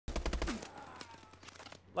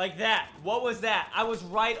Like that. What was that? I was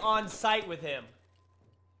right on sight with him.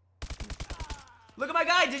 Look at my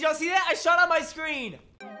guy. Did y'all see that? I shot on my screen.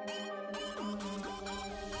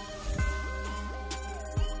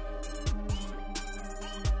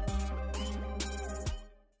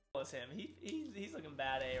 Him. He's looking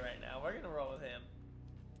bad A right now. We're gonna roll with him.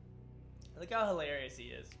 Look how hilarious he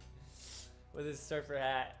is with his surfer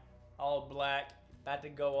hat, all black, about to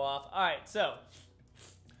go off. All right, so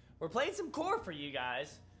we're playing some core for you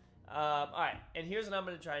guys. All right, and here's what I'm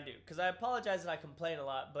gonna try and do, because I apologize that I complain a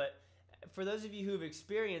lot, but for those of you who've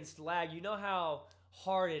experienced lag, you know how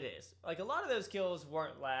hard it is. Like, a lot of those kills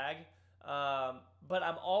weren't lag, but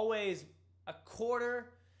I'm always a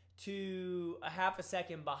quarter to a half a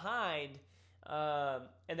second behind,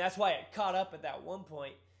 and that's why it caught up at that one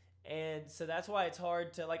point. And so that's why it's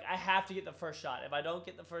hard to, like, I have to get the first shot. If I don't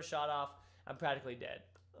get the first shot off, I'm practically dead.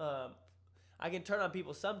 I can turn on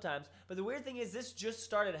people sometimes, but the weird thing is this just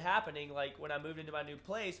started happening, like, when I moved into my new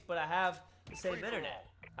place, but I have the same internet.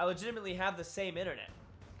 I legitimately have the same internet.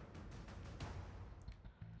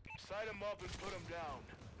 Sight him up and put him down.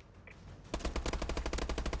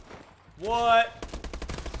 What?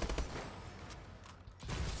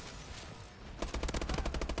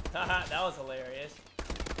 Haha, that was hilarious.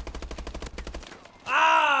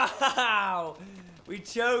 Ah! We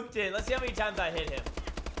choked it. Let's see how many times I hit him.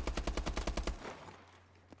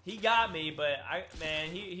 He got me, but man,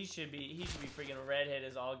 he should be freaking redhead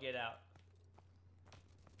as all get out.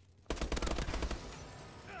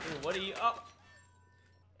 Ooh, what are you? Oh,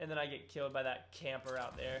 and then I get killed by that camper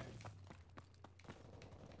out there.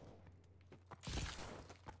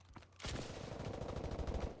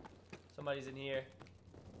 Somebody's in here.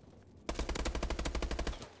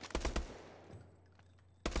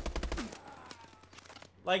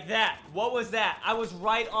 Like that. What was that? I was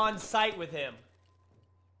right on sight with him.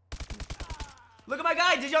 Look at my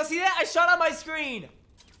guy. Did y'all see that? I shot on my screen.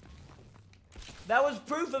 That was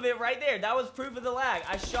proof of it right there. That was proof of the lag.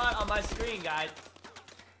 I shot on my screen, guys.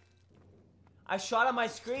 I shot on my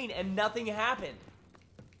screen and nothing happened.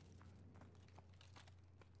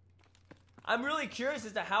 I'm really curious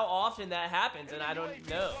as to how often that happens, and I don't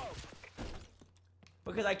know.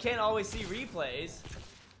 Because I can't always see replays.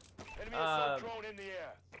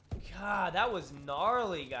 God, that was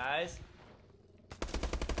gnarly, guys.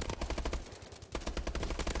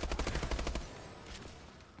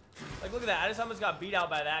 Like, look at that. I just almost got beat out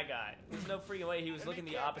by that guy. There's no freaking way he was looking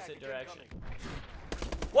the opposite direction.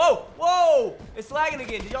 Whoa! Whoa! It's lagging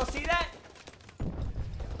again. Did y'all see that?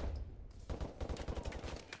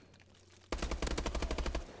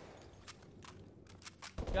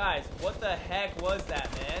 Guys, what the heck was that,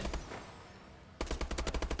 man?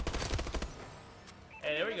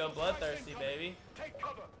 Hey, there we go. Bloodthirsty, baby. Take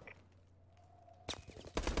cover.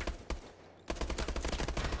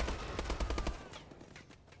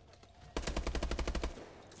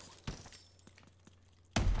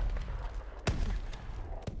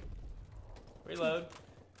 Reload.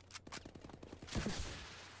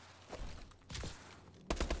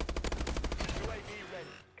 UAV ready.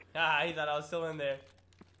 Ah, he thought I was still in there.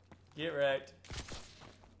 Get wrecked.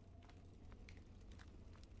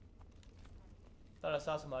 Thought I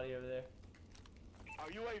saw somebody over there. Our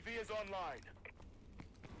UAV is online.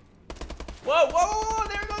 Whoa, whoa, whoa, whoa,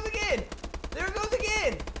 there it goes again! There it goes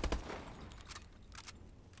again!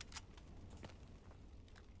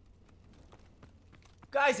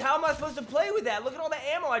 Guys, how am I supposed to play with that? Look at all the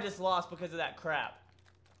ammo I just lost because of that crap.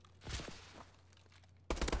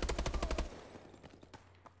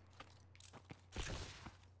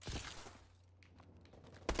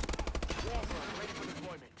 Warbird ready for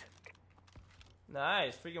deployment.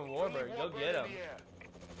 Nice, freaking Warbird. Go get him.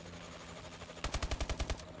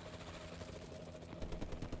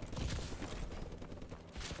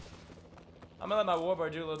 I'm gonna let my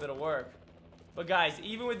Warbird do a little bit of work. But guys,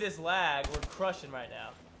 even with this lag, we're crushing right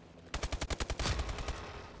now.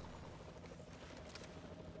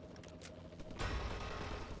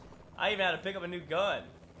 I even had to pick up a new gun.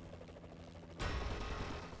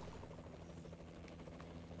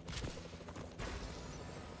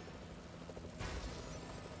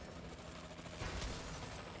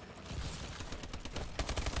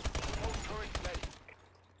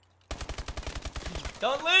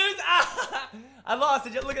 Don't lose! Ah! I lost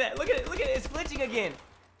it. Look at that. Look at it. Look at it. It's glitching again.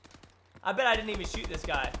 I bet I didn't even shoot this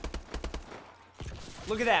guy.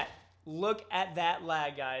 Look at that. Look at that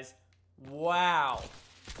lag, guys. Wow.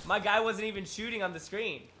 My guy wasn't even shooting on the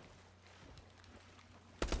screen.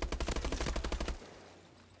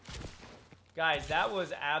 Guys, that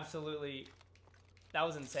was absolutely... That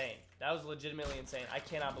was insane. That was legitimately insane. I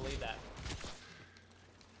cannot believe that.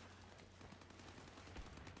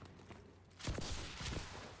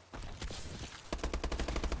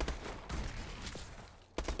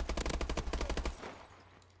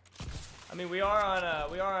 mean, we are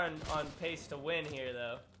on pace to win here,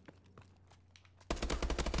 though.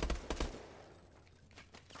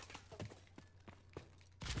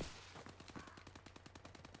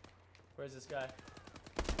 Where's this guy?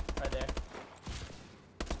 Right there.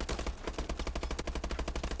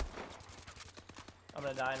 I'm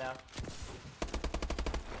gonna die now.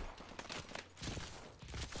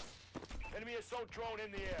 Enemy assault drone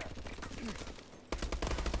in the air.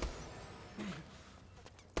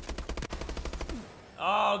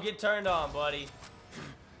 Oh, get turned on, buddy.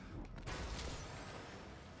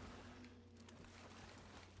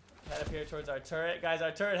 Head up here towards our turret. Guys,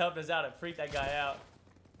 our turret helped us out. It freaked that guy out.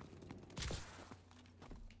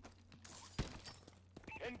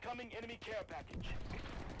 Incoming enemy care package.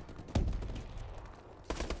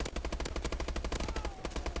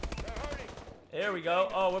 They're hurting. There we go.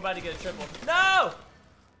 Oh, we're about to get a triple. No!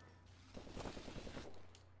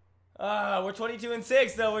 We're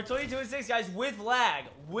 22-6 though. We're 22-6, guys, with lag.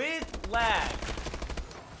 With lag.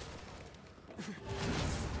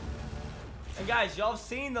 And guys, y'all have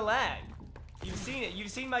seen the lag. You've seen it. You've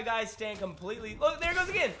seen my guys stand completely. Look, there it goes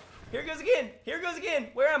again. Here it goes again. Here it goes again.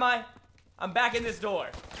 Where am I? I'm back in this door.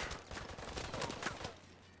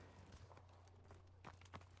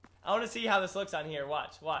 I want to see how this looks on here.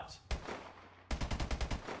 Watch, watch.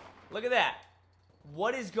 Look at that.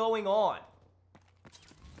 What is going on?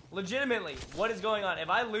 Legitimately, what is going on? If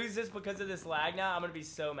I lose this because of this lag now, I'm going to be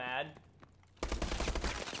so mad.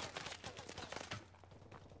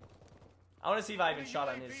 I want to see if I even shot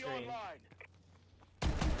on his screen.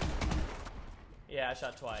 Yeah, I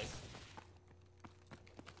shot twice.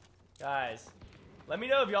 Guys, let me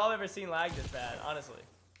know if y'all ever seen lag this bad, honestly.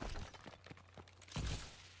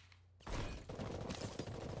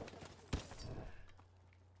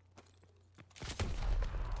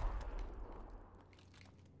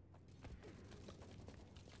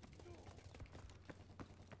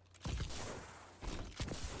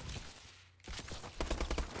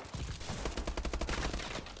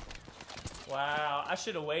 Wow, I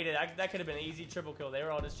should have waited. That could have been an easy triple kill. They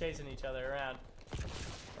were all just chasing each other around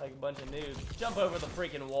like a bunch of noobs. Jump over the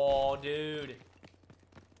freaking wall, dude.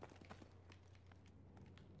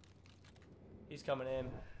 He's coming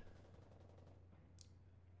in.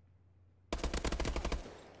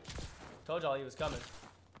 Told y'all he was coming.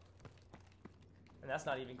 And that's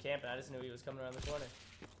not even camping. I just knew he was coming around the corner.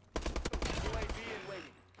 UAV in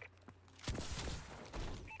waiting.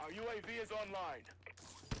 Our UAV is online.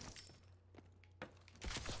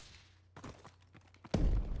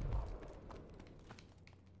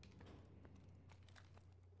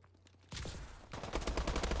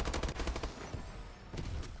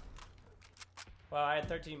 Wow, I had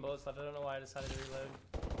 13 bullets left. I don't know why I decided to reload.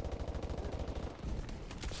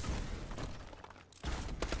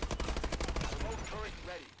 Remote turret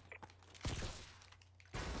ready.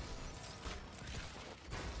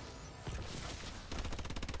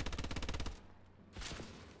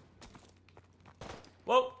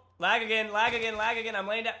 Whoa! Lag again, lag again, lag again. I'm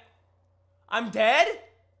laying down. I'm dead?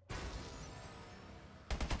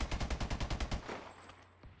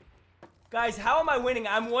 Guys, how am I winning?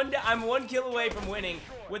 I'm one kill away from winning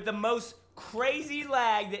with the most crazy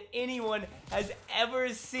lag that anyone has ever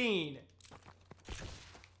seen.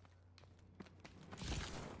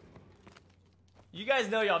 You guys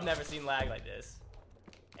know y'all have never seen lag like this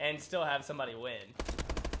and still have somebody win.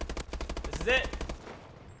 This is it.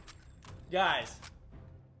 Guys.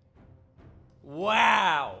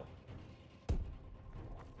 Wow.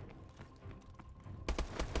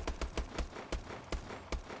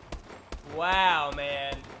 Wow,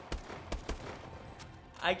 man.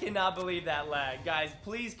 I cannot believe that lag. Guys,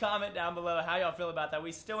 please comment down below how y'all feel about that.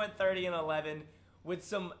 We still went 30-11 with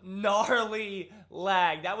some gnarly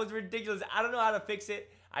lag. That was ridiculous. I don't know how to fix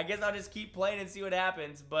it. I guess I'll just keep playing and see what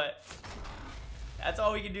happens, but that's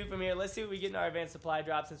all we can do from here. Let's see what we get in our advanced supply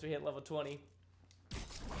drop since we hit level 20.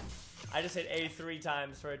 I just hit A 3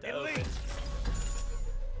 times for it to open.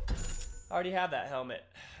 I already have that helmet.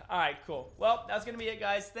 Alright, cool. Well, that's going to be it,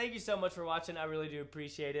 guys. Thank you so much for watching. I really do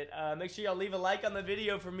appreciate it. Make sure y'all leave a like on the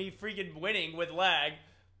video for me freaking winning with lag.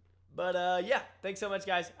 But, yeah. Thanks so much,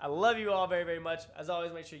 guys. I love you all very, very much. As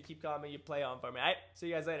always, make sure you keep calling me. You play on for me. Alright? See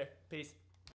you guys later. Peace.